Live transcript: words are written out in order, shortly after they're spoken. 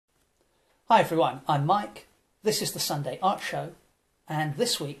Hi everyone, I'm Mike. This is the Sunday Art Show, and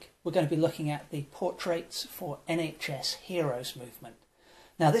this week we're going to be looking at the Portraits for NHS Heroes movement.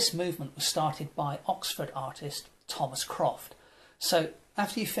 Now, this movement was started by Oxford artist Thomas Croft. So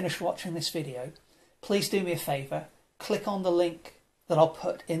after you finish watching this video, please do me a favour, click on the link that I'll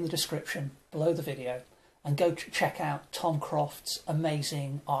put in the description below the video and go check out Tom Croft's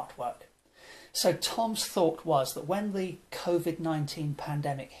amazing artwork. So Tom's thought was that when the COVID-19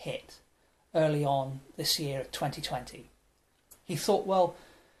 pandemic hit early on this year, 2020, he thought, well,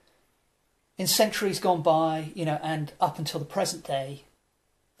 in centuries gone by, and up until the present day,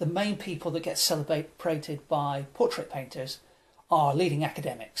 the main people that get celebrated by portrait painters are leading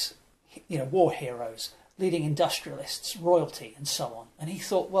academics, war heroes, leading industrialists, royalty, and so on. And he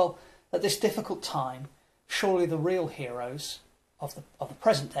thought, well, at this difficult time, surely the real heroes of the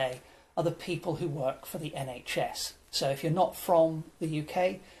present day are the people who work for the NHS. So if you're not from the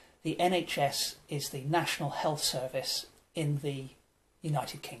UK, the NHS is the National Health Service in the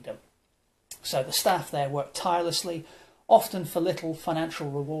United Kingdom. So the staff there work tirelessly, often for little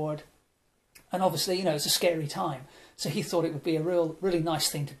financial reward. And obviously, it's a scary time. So he thought it would be a really nice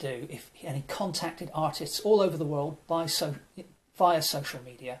thing to do and he contacted artists all over the world via social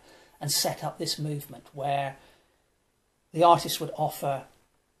media and set up this movement where the artists would offer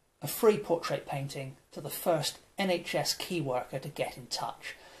a free portrait painting to the first NHS key worker to get in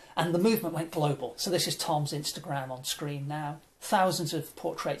touch. And the movement went global. So this is Tom's Instagram on screen now. Thousands of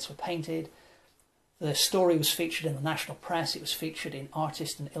portraits were painted. The story was featured in the national press. It was featured in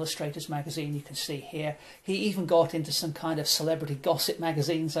Artists and Illustrators magazine, you can see here. He even got into some kind of celebrity gossip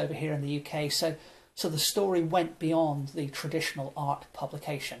magazines over here in the UK. So the story went beyond the traditional art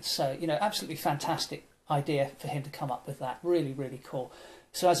publication. So, absolutely fantastic idea for him to come up with that. Really, really cool.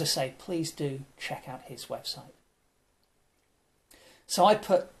 So as I say, please do check out his website. So I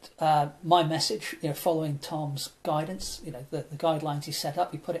put my message, following Tom's guidance, the guidelines he set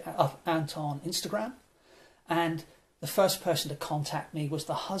up, he put it up out on Instagram. And the first person to contact me was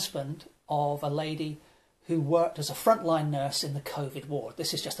the husband of a lady who worked as a frontline nurse in the COVID ward.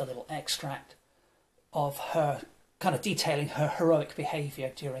 This is just a little extract of her, kind of detailing her heroic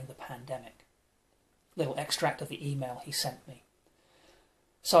behaviour during the pandemic. Little extract of the email he sent me.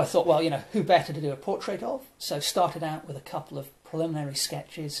 So I thought, well, who better to do a portrait of? So started out with a couple of preliminary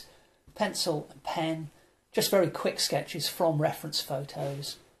sketches, pencil and pen, just very quick sketches from reference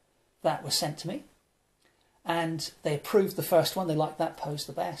photos that were sent to me. And they approved the first one. They liked that pose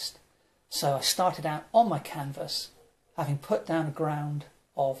the best. So I started out on my canvas, having put down a ground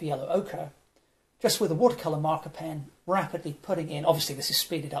of yellow ochre, just with a watercolour marker pen, rapidly putting in, obviously this is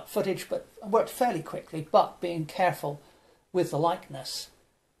speeded up footage, but I worked fairly quickly, but being careful with the likeness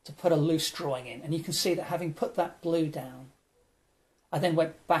to put a loose drawing in. And you can see that having put that blue down, I then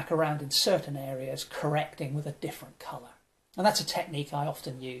went back around in certain areas, correcting with a different colour. And that's a technique I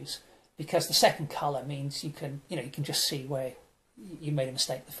often use because the second colour means you can just see where you made a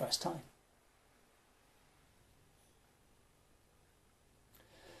mistake the first time.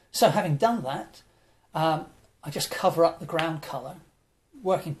 So having done that, I just cover up the ground colour,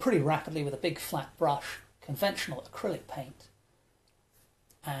 working pretty rapidly with a big flat brush, conventional acrylic paint,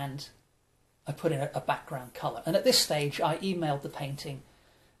 and I put in a background colour. And at this stage, I emailed the painting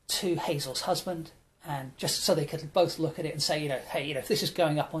to Hazel's husband, and just so they could both look at it and say, hey, if this is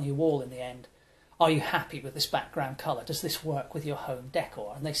going up on your wall in the end, are you happy with this background colour? Does this work with your home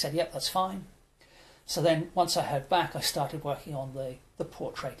decor? And they said, yep, that's fine. So then once I heard back, I started working on the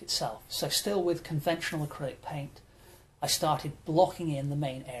portrait itself. So still with conventional acrylic paint, I started blocking in the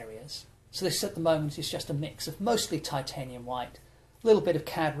main areas. So this at the moment is just a mix of mostly titanium white, a little bit of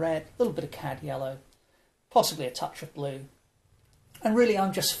cad red, a little bit of cad yellow, possibly a touch of blue. And really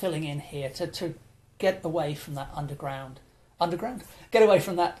I'm just filling in here to get away from that get away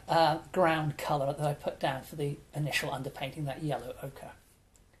from that ground colour that I put down for the initial underpainting, that yellow ochre.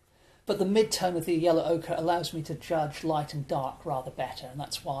 But the mid-tone of the yellow ochre allows me to judge light and dark rather better, and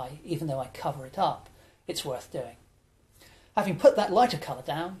that's why, even though I cover it up, it's worth doing. Having put that lighter colour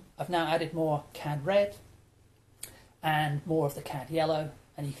down, I've now added more cad red and more of the cad yellow,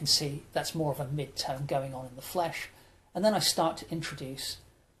 and you can see that's more of a mid-tone going on in the flesh. And then I start to introduce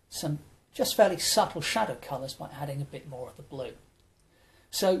some just fairly subtle shadow colours by adding a bit more of the blue.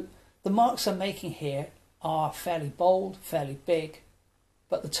 So the marks I'm making here are fairly bold, fairly big,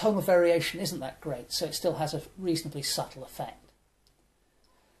 but the tonal variation isn't that great, so it still has a reasonably subtle effect.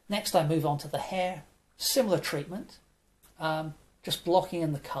 Next I move on to the hair, similar treatment, just blocking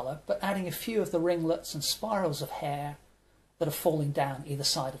in the colour, but adding a few of the ringlets and spirals of hair that are falling down either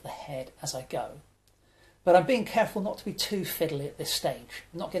side of the head as I go. But I'm being careful not to be too fiddly at this stage.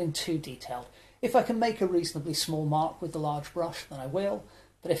 I'm not getting too detailed. If I can make a reasonably small mark with the large brush, then I will.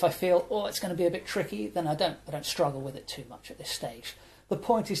 But if I feel, oh, it's going to be a bit tricky, then I don't struggle with it too much at this stage. The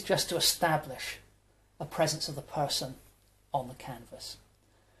point is just to establish a presence of the person on the canvas.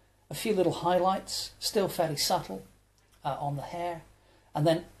 A few little highlights, still fairly subtle, on the hair. And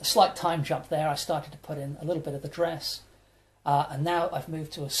then a slight time jump there. I started to put in a little bit of the dress. And now I've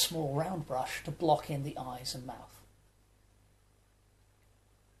moved to a small round brush to block in the eyes and mouth.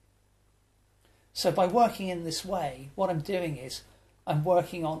 So by working in this way, what I'm doing is I'm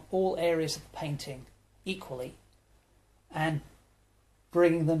working on all areas of the painting equally and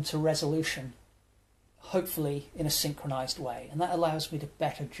bringing them to resolution, hopefully in a synchronized way. And that allows me to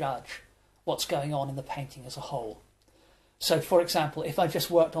better judge what's going on in the painting as a whole. So for example, if I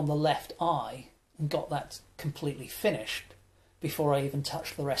just worked on the left eye and got that completely finished before I even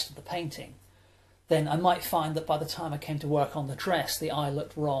touched the rest of the painting, then I might find that by the time I came to work on the dress, the eye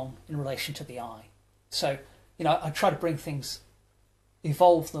looked wrong in relation to the eye. So, you know, I try to bring things,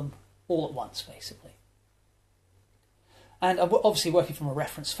 evolve them all at once, basically. And I'm obviously working from a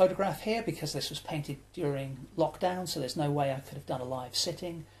reference photograph here because this was painted during lockdown, so there's no way I could have done a live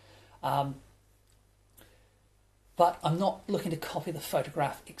sitting. But I'm not looking to copy the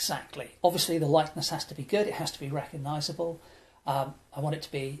photograph exactly. Obviously, the likeness has to be good. It has to be recognisable. I want it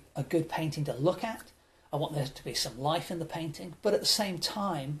to be a good painting to look at. I want there to be some life in the painting. But at the same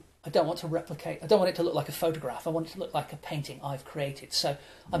time, I don't want to replicate. I don't want it to look like a photograph. I want it to look like a painting I've created. So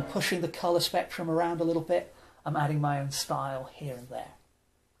I'm pushing the colour spectrum around a little bit. I'm adding my own style here and there.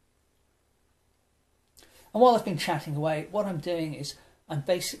 And while I've been chatting away, what I'm doing is I'm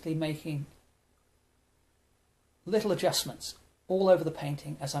basically making little adjustments all over the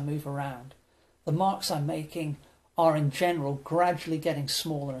painting as I move around. The marks I'm making are in general gradually getting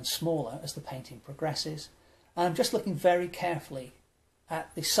smaller and smaller as the painting progresses, and I'm just looking very carefully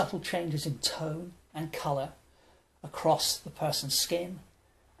at the subtle changes in tone and colour across the person's skin,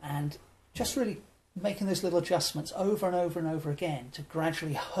 and just really making those little adjustments over and over and over again to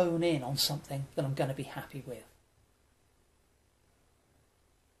gradually hone in on something that I'm going to be happy with.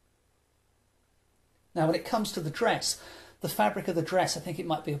 Now, when it comes to the dress, the fabric of the dress, I think it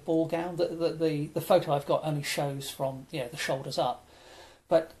might be a ball gown. The photo I've got only shows from, you know, the shoulders up,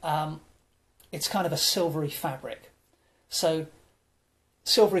 but it's kind of a silvery fabric. So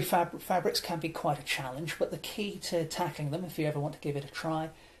silvery fabrics can be quite a challenge, but the key to tackling them, if you ever want to give it a try,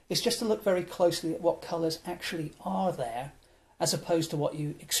 is just to look very closely at what colours actually are there, as opposed to what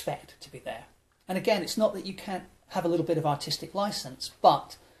you expect to be there. And again, it's not that you can't have a little bit of artistic license,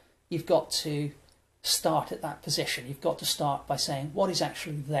 but you've got to start at that position. You've got to start by saying what is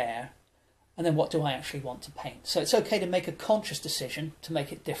actually there, and then what do I actually want to paint. So it's okay to make a conscious decision to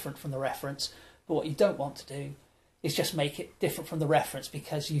make it different from the reference, but what you don't want to do is just make it different from the reference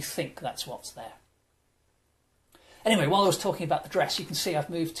because you think that's what's there. Anyway, while I was talking about the dress, you can see I've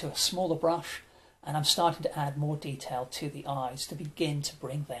moved to a smaller brush and I'm starting to add more detail to the eyes to begin to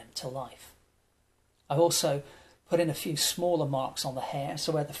bring them to life. I've also put in a few smaller marks on the hair,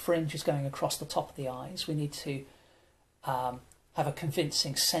 so where the fringe is going across the top of the eyes, we need to have a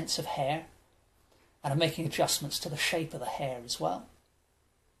convincing sense of hair, and I'm making adjustments to the shape of the hair as well.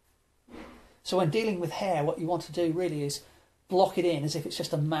 So when dealing with hair, what you want to do really is block it in as if it's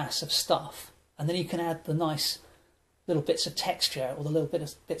just a mass of stuff, and then you can add the nice little bits of texture or the little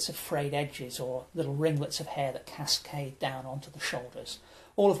bits of frayed edges or little ringlets of hair that cascade down onto the shoulders.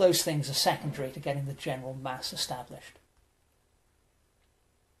 All of those things are secondary to getting the general mass established.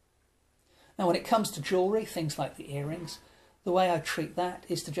 Now, when it comes to jewellery, things like the earrings, the way I treat that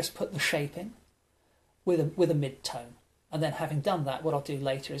is to just put the shape in with a mid-tone. And then having done that, what I'll do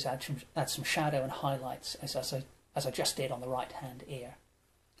later is add some shadow and highlights as I just did on the right-hand ear.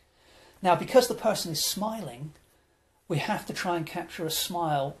 Now, because the person is smiling, we have to try and capture a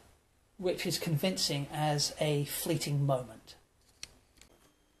smile which is convincing as a fleeting moment.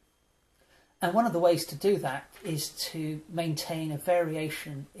 And one of the ways to do that is to maintain a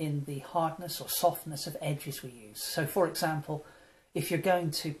variation in the hardness or softness of edges we use. So for example, if you're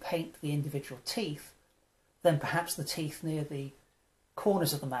going to paint the individual teeth, then perhaps the teeth near the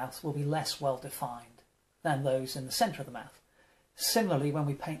corners of the mouth will be less well defined than those in the centre of the mouth. Similarly, when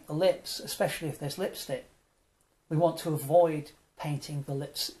we paint the lips, especially if there's lipstick, we want to avoid painting the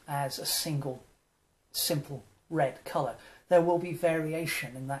lips as a single, simple red colour. There will be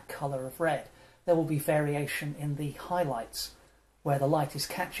variation in that colour of red. There will be variation in the highlights where the light is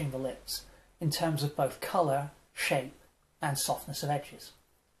catching the lips in terms of both colour, shape and softness of edges.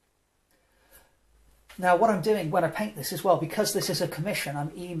 Now what I'm doing when I paint this as well, because this is a commission,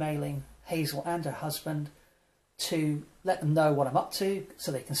 I'm emailing Hazel and her husband to let them know what I'm up to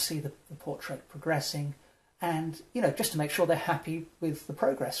so they can see the portrait progressing, and, you know, just to make sure they're happy with the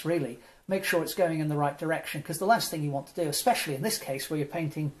progress, really. Make sure it's going in the right direction, because the last thing you want to do, especially in this case where you're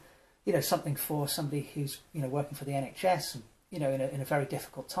painting, you know, something for somebody who's, you know, working for the NHS and, you know, in a very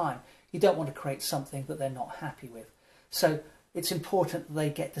difficult time, you don't want to create something that they're not happy with. So it's important that they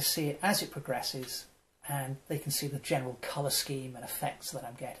get to see it as it progresses and they can see the general colour scheme and effects that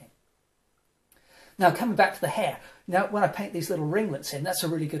I'm getting. Now, coming back to the hair, now when I paint these little ringlets in, that's a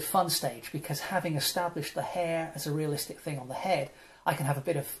really good fun stage, because having established the hair as a realistic thing on the head, I can have a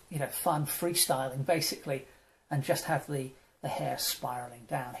bit of, you know, fun freestyling basically, and just have the hair spiralling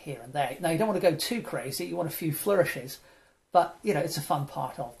down here and there. Now, you don't want to go too crazy, you want a few flourishes, but, you know, it's a fun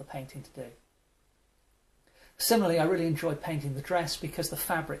part of the painting to do. Similarly, I really enjoyed painting the dress because the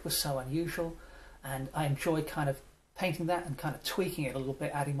fabric was so unusual, and I enjoyed kind of painting that and kind of tweaking it a little bit,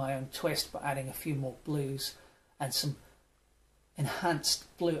 adding my own twist, but adding a few more blues and some enhanced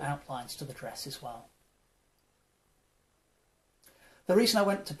blue outlines to the dress as well. The reason I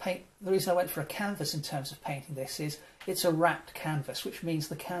went for a canvas in terms of painting this is it's a wrapped canvas, which means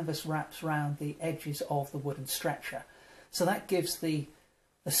the canvas wraps around the edges of the wooden stretcher. So that gives the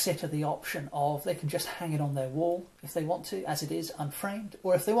sitter the option of, they can just hang it on their wall if they want to, as it is unframed,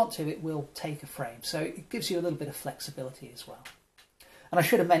 or if they want to, it will take a frame. So it gives you a little bit of flexibility as well. And I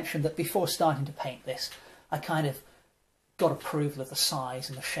should have mentioned that before starting to paint this, I kind of got approval of the size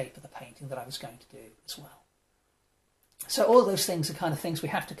and the shape of the painting that I was going to do as well. So all of those things are kind of things we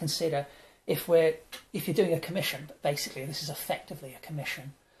have to consider if you're doing a commission, but basically this is effectively a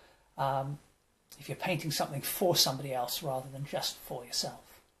commission. If you're painting something for somebody else rather than just for yourself.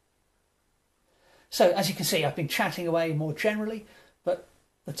 So as you can see, I've been chatting away more generally, but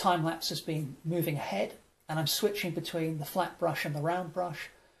the time lapse has been moving ahead, and I'm switching between the flat brush and the round brush,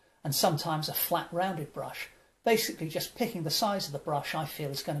 and sometimes a flat rounded brush. Basically just picking the size of the brush I feel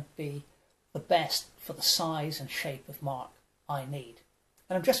is going to be the best for the size and shape of mark I need.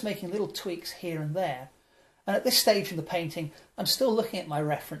 And I'm just making little tweaks here and there. And at this stage in the painting, I'm still looking at my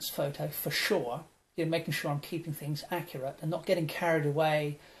reference photo for sure, you know, making sure I'm keeping things accurate and not getting carried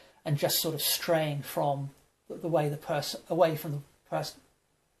away and just sort of straying from the way the person, away from the person,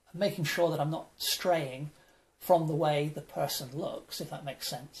 making sure that I'm not straying from the way the person looks, if that makes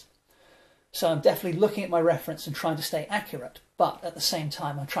sense. So I'm definitely looking at my reference and trying to stay accurate, but at the same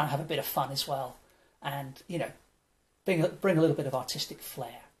time I'm trying to have a bit of fun as well, and, you know, bring a little bit of artistic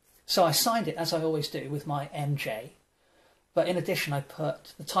flair. So I signed it, as I always do, with my MJ, but in addition I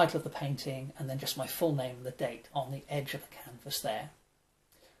put the title of the painting and then just my full name and the date on the edge of the canvas there.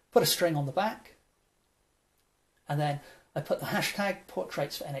 Put a string on the back, and then I put the hashtag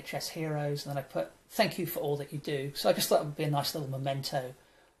portraits for NHS heroes, and then I put thank you for all that you do. So I just thought it would be a nice little memento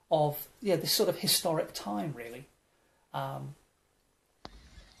of, yeah, this sort of historic time, really. And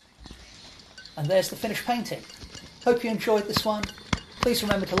there's the finished painting. Hope you enjoyed this one. Please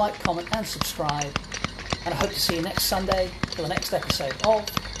remember to like, comment and subscribe. And I hope to see you next Sunday for the next episode of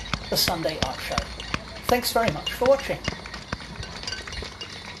the Sunday Art Show. Thanks very much for watching.